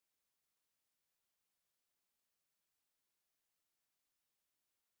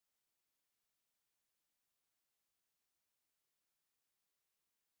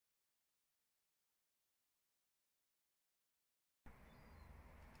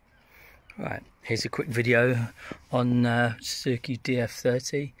Right, here's a quick video on Suzuki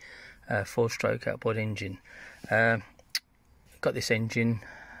df30 4-stroke outboard engine. Got this engine,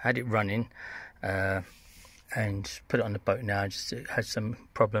 had it running and put it on the boat now. Just it had some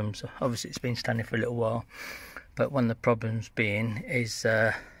problems. Obviously it's been standing for a little while, but one of the problems being is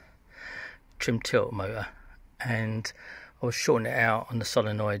trim tilt motor, and I was shorting it out on the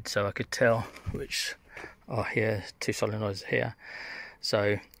solenoid so I could tell which are here. Two solenoids here,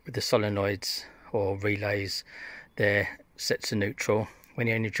 so with the solenoids or relays, they're set to neutral. When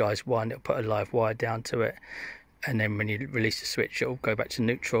you energise one, it'll put a live wire down to it, and then when you release the switch, it'll go back to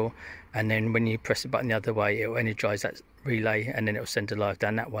neutral, and then when you press the button the other way, it'll energise that relay, and then it'll send a live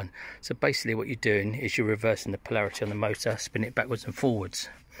down that one. So basically what you're doing is you're reversing the polarity on the motor, spin it backwards and forwards.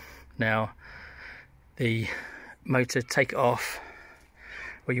 Now the motor, take it off,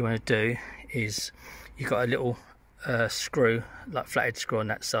 what you want to do is you've got a little screw, like flathead screw on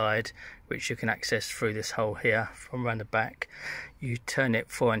that side, which you can access through this hole here from around the back. You turn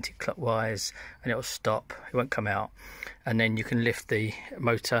it 4 anti-clockwise and it'll stop, it won't come out, and then you can lift the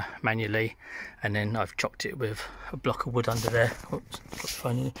motor manually. And then I've chocked it with a block of wood under there. Oops,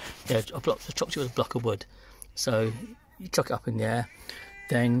 yeah, I've chocked it with a block of wood. So you chuck it up in the air,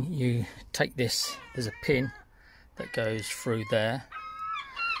 then you take this, there's a pin that goes through there,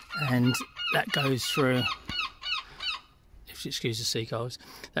 and that goes through, excuse the seagulls,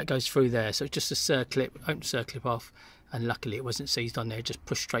 that goes through there. So it's just a circlip, open the circlip off, and luckily it wasn't seized on there, just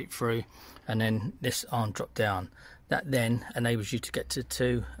push straight through, and then this arm dropped down. That then enables you to get to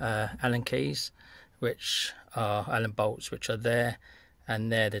two Allen keys, which are Allen bolts, which are there,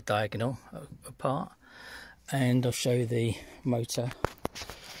 and they're the diagonal apart. And I'll show you the motor,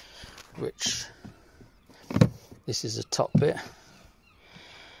 which this is the top bit.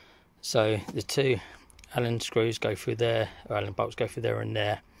 So the two Allen screws go through there, or Allen bolts go through there and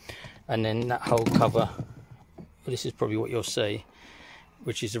there, and then that whole cover, this is probably what you'll see,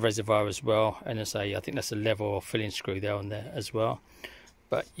 which is the reservoir as well. And I think that's a level or filling screw there on there as well.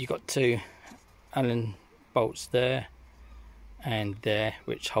 But you've got two Allen bolts there and there,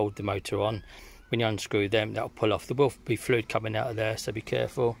 which hold the motor on. When you unscrew them, that'll pull off. There will be fluid coming out of there, so be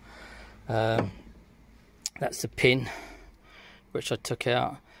careful. That's the pin which I took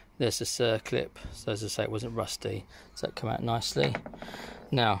out. There's the circlip, so as I say, it wasn't rusty, so it came out nicely.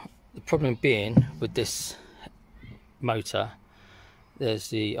 Now the problem being with this motor, there's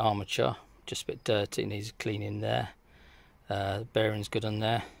the armature, just a bit dirty, it needs cleaning there. The bearing's good on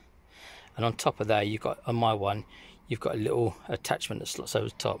there, and on top of that, you've got, on my one, you've got a little attachment that slots over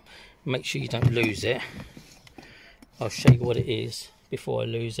the top. Make sure you don't lose it. I'll show you what it is before I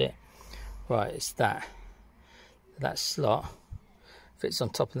lose it. Right, it's that slot fits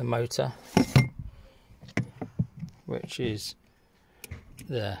on top of the motor, which is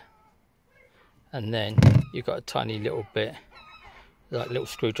there, and then you've got a tiny little bit, like little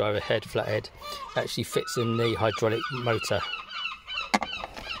screwdriver head, flathead, actually fits in the hydraulic motor.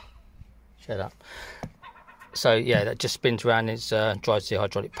 Shut up. So yeah, that just spins around and drives the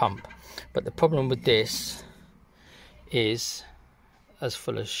hydraulic pump. But the problem with this is, as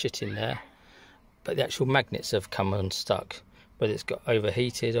full of shit in there, but the actual magnets have come unstuck. Whether it's got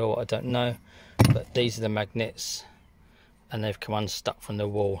overheated or what, I don't know, but these are the magnets, and they've come unstuck from the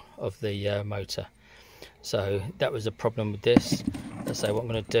wall of the motor. So that was the problem with this. So what I'm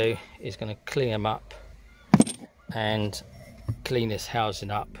going to do is going to clean them up and clean this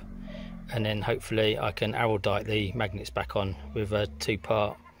housing up, and then hopefully I can aerolite the magnets back on with a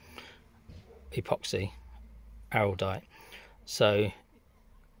 2-part epoxy aerolite. So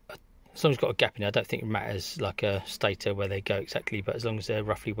as long as it's got a gap in there, I don't think it matters like a stator where they go exactly, but as long as they're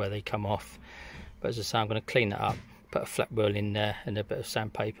roughly where they come off. But as I say, I'm going to clean that up, put a flat wheel in there and a bit of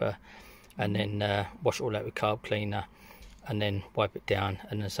sandpaper, and then wash it all out with carb cleaner, and then wipe it down,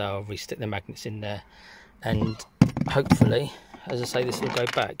 and then so I'll re-stick the magnets in there, and hopefully, as I say, this will go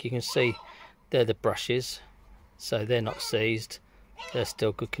back. You can see they're the brushes, so they're not seized, they're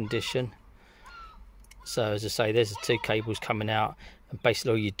still good condition. So as I say, there's the two cables coming out, and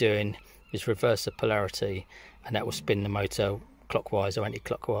basically all you're doing is reverse the polarity, and that will spin the motor clockwise or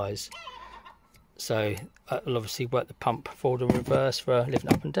anti-clockwise. So it'll obviously work the pump forward and reverse for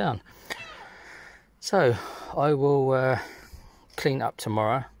lifting up and down. So I will clean up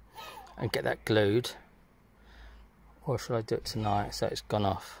tomorrow and get that glued, or should I do it tonight? So it's gone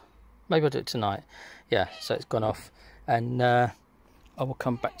off. Maybe I'll do it tonight. Yeah, so it's gone off, and I will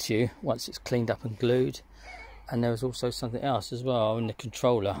come back to you once it's cleaned up and glued. And there was also something else as well in the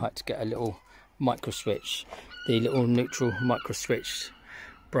controller. I had to get a little micro switch. The little neutral micro switch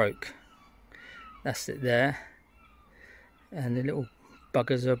broke. That's it there. And the little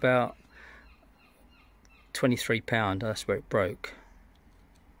buggers are about £23. That's where it broke.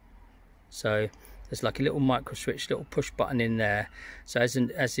 So there's like a little micro switch, little push button in there. So as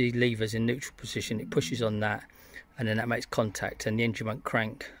the lever's in neutral position, it pushes on that, and then that makes contact, and the engine won't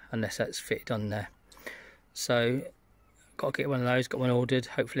crank unless that's fitted on there. So got to get one of those. Got one ordered.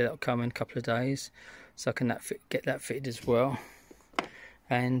 Hopefully that'll come in a couple of days, so I can get that fitted as well.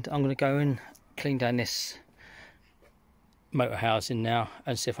 And I'm going to go and clean down this motor housing now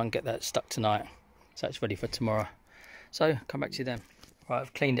and see if I can get that stuck tonight, so it's ready for tomorrow. So come back to you then. Right,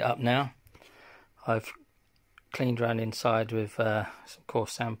 I've cleaned it up now. I've cleaned around inside with some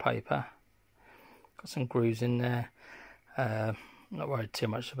coarse sandpaper. Got some grooves in there. Not worried too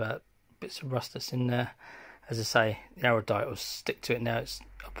much about bits of rust that's in there. As I say, the Aerodite will stick to it now.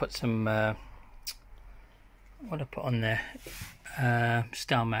 I put some what did I put on there?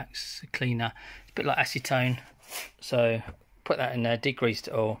 Stelmax cleaner. It's a bit like acetone. So put that in there, degreased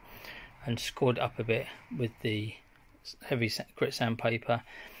it all, and scored it up a bit with the heavy grit sandpaper,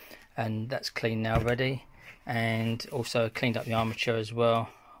 and that's clean now, ready. And also cleaned up the armature as well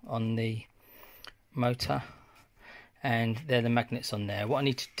on the motor, and they're the magnets on there. What I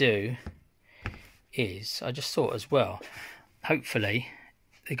need to do is, I just thought as well, hopefully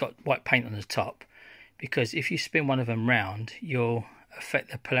they got white paint on the top, because if you spin one of them round, you'll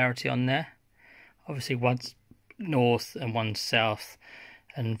affect the polarity on there. Obviously one's north and one's south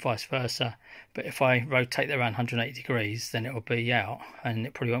and vice versa, but if I rotate that around 180 degrees, then it will be out and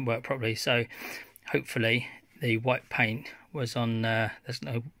it probably won't work properly. So hopefully the white paint was on there's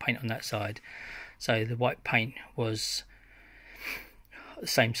no paint on that side, so the white paint was the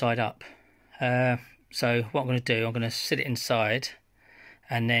same side up. So what I'm going to do, I'm going to sit it inside,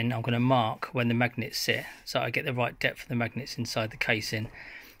 and then I'm going to mark when the magnets sit, so I get the right depth of the magnets inside the casing.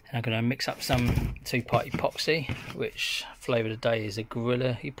 And I'm going to mix up some two-part epoxy, which flavour of the day is a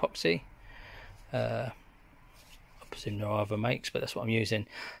Gorilla epoxy. I presume there are other makes, but that's what I'm using.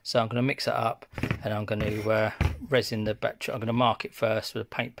 So I'm going to mix it up, and I'm going to resin the battery. I'm going to mark it first with a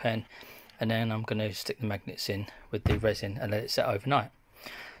paint pen, and then I'm going to stick the magnets in with the resin and let it set overnight.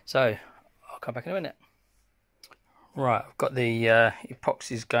 So I'll come back in a minute. Right, I've got the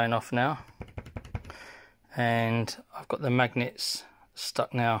epoxies going off now, and I've got the magnets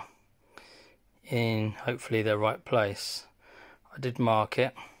stuck now in hopefully the right place. I did mark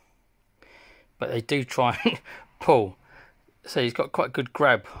it, but they do try and pull, so he's got quite a good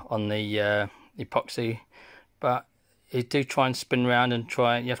grab on the epoxy, but they do try and spin around and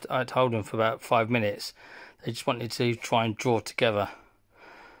try. I had to hold them for about 5 minutes. They just wanted to try and draw together.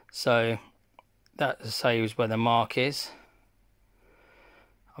 So that, as I say, is where the mark is.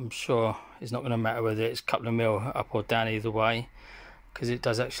 I'm sure it's not going to matter whether it's a couple of mil up or down either way, because it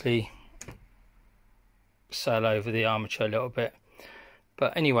does actually sail over the armature a little bit.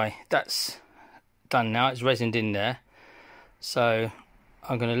 But anyway, that's done now. It's resined in there, so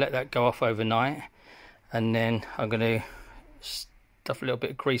I'm going to let that go off overnight, and then I'm going to stuff a little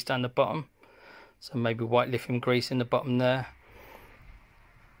bit of grease down the bottom, so maybe white lithium grease in the bottom there,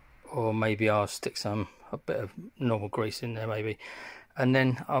 or maybe I'll stick a bit of normal grease in there maybe, and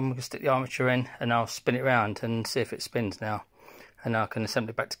then I'm going to stick the armature in and I'll spin it around and see if it spins now. And I can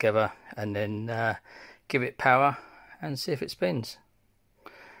assemble it back together and then give it power and see if it spins.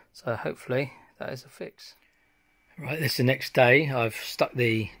 So hopefully that is a fix. Right, this is the next day. I've stuck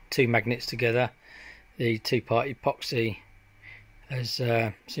the two magnets together. The two-part epoxy has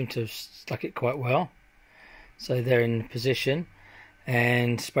seemed to have stuck it quite well. So they're in position,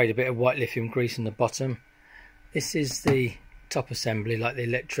 and sprayed a bit of white lithium grease on the bottom. This is the top assembly, like the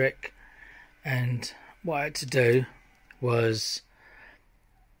electric, and what I had to do was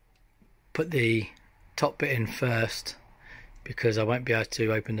put the top bit in first, because I won't be able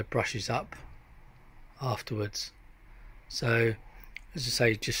to open the brushes up afterwards. So as I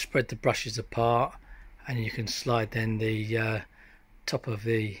say, just spread the brushes apart, and you can slide then the top of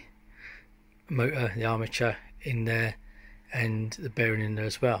the motor, the armature, in there, and the bearing in there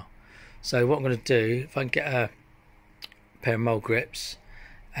as well. So what I'm going to do, if I can get a pair of mole grips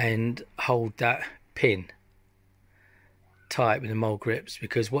and hold that pin tight with the mole grips,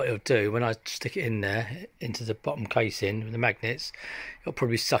 because what it'll do when I stick it in there into the bottom casing with the magnets, it'll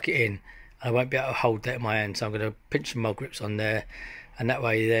probably suck it in. I won't be able to hold that in my hand, so I'm going to pinch some mole grips on there, and that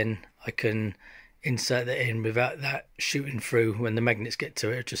way then I can insert that in without that shooting through. When the magnets get to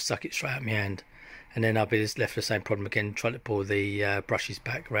it, it'll just suck it straight out of my hand, and then I'll be left with the same problem again, trying to pull the brushes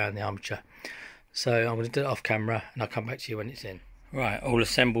back around the armature. So I'm going to do it off camera, and I'll come back to you when it's in. Right, all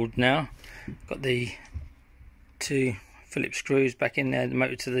assembled now. Got the two Phillips screws back in there, the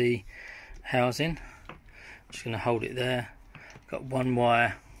motor to the housing. I'm just going to hold it there. Got one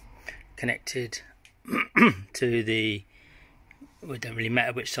wire connected to the, well, it don't really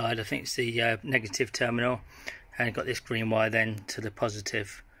matter which side, I think it's the negative terminal, and I've got this green wire then to the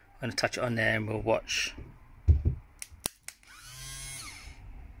positive. I'm going to touch it on there and we'll watch.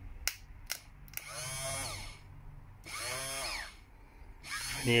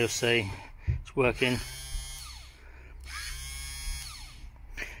 And you'll see it's working.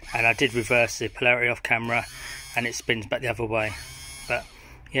 And I did reverse the polarity off camera and it spins back the other way. But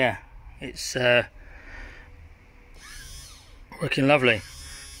yeah, it's working lovely.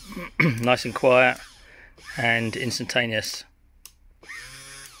 Nice and quiet and instantaneous.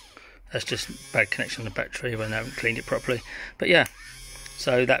 That's just bad connection on the battery when I haven't cleaned it properly. But yeah,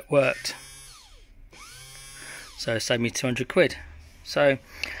 so that worked. So it saved me 200 quid. So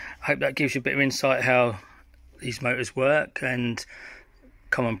I hope that gives you a bit of insight how these motors work and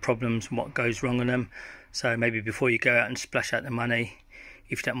common problems and what goes wrong on them. So maybe before you go out and splash out the money,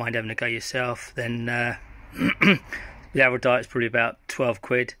 if you don't mind having a go yourself, then the average diet's probably about 12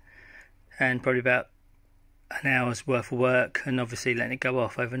 quid and probably about an hour's worth of work, and obviously letting it go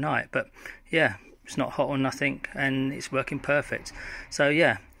off overnight. But yeah, it's not hot or nothing and it's working perfect. So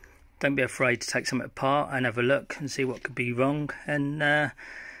yeah, don't be afraid to take something apart and have a look and see what could be wrong, and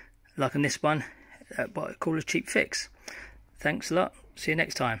like on this one, what I call a cheap fix. Thanks a lot, see you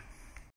next time.